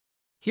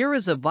Here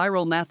is a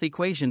viral math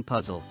equation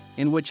puzzle,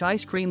 in which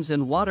ice creams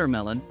and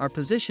watermelon are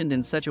positioned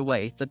in such a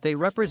way that they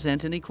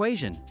represent an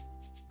equation.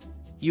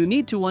 You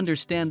need to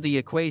understand the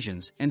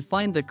equations and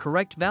find the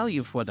correct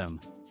value for them.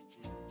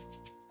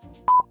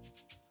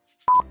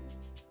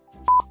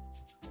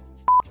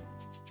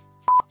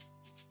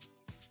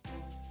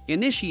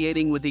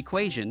 Initiating with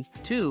equation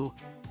 2.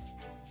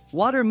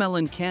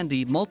 Watermelon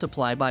candy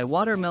multiply by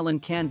watermelon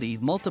candy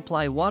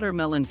multiply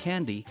watermelon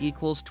candy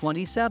equals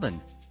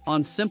 27.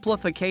 On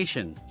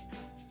simplification,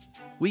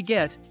 we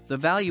get the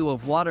value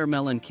of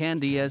watermelon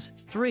candy as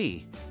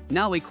 3.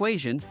 Now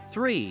equation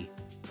 3.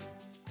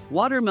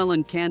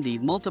 Watermelon candy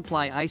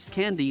multiply ice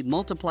candy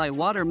multiply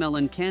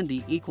watermelon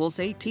candy equals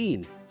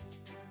 18.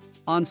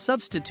 On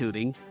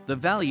substituting, the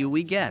value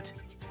we get.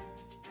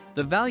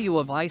 The value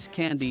of ice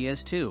candy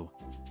is 2.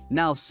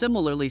 Now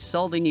similarly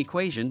solving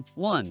equation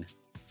 1.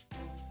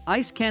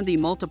 Ice candy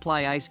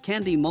multiply ice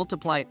candy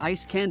multiply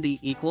ice candy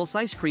equals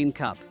ice cream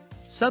cup.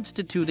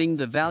 Substituting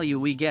the value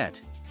we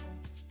get.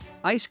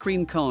 Ice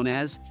cream cone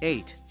as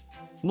 8.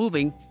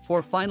 Moving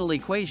for final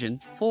equation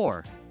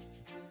 4.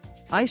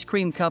 Ice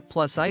cream cup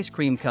plus ice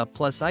cream cup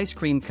plus ice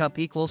cream cup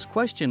equals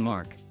question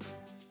mark.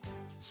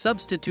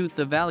 Substitute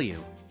the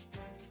value.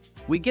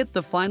 We get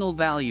the final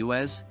value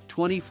as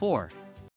 24.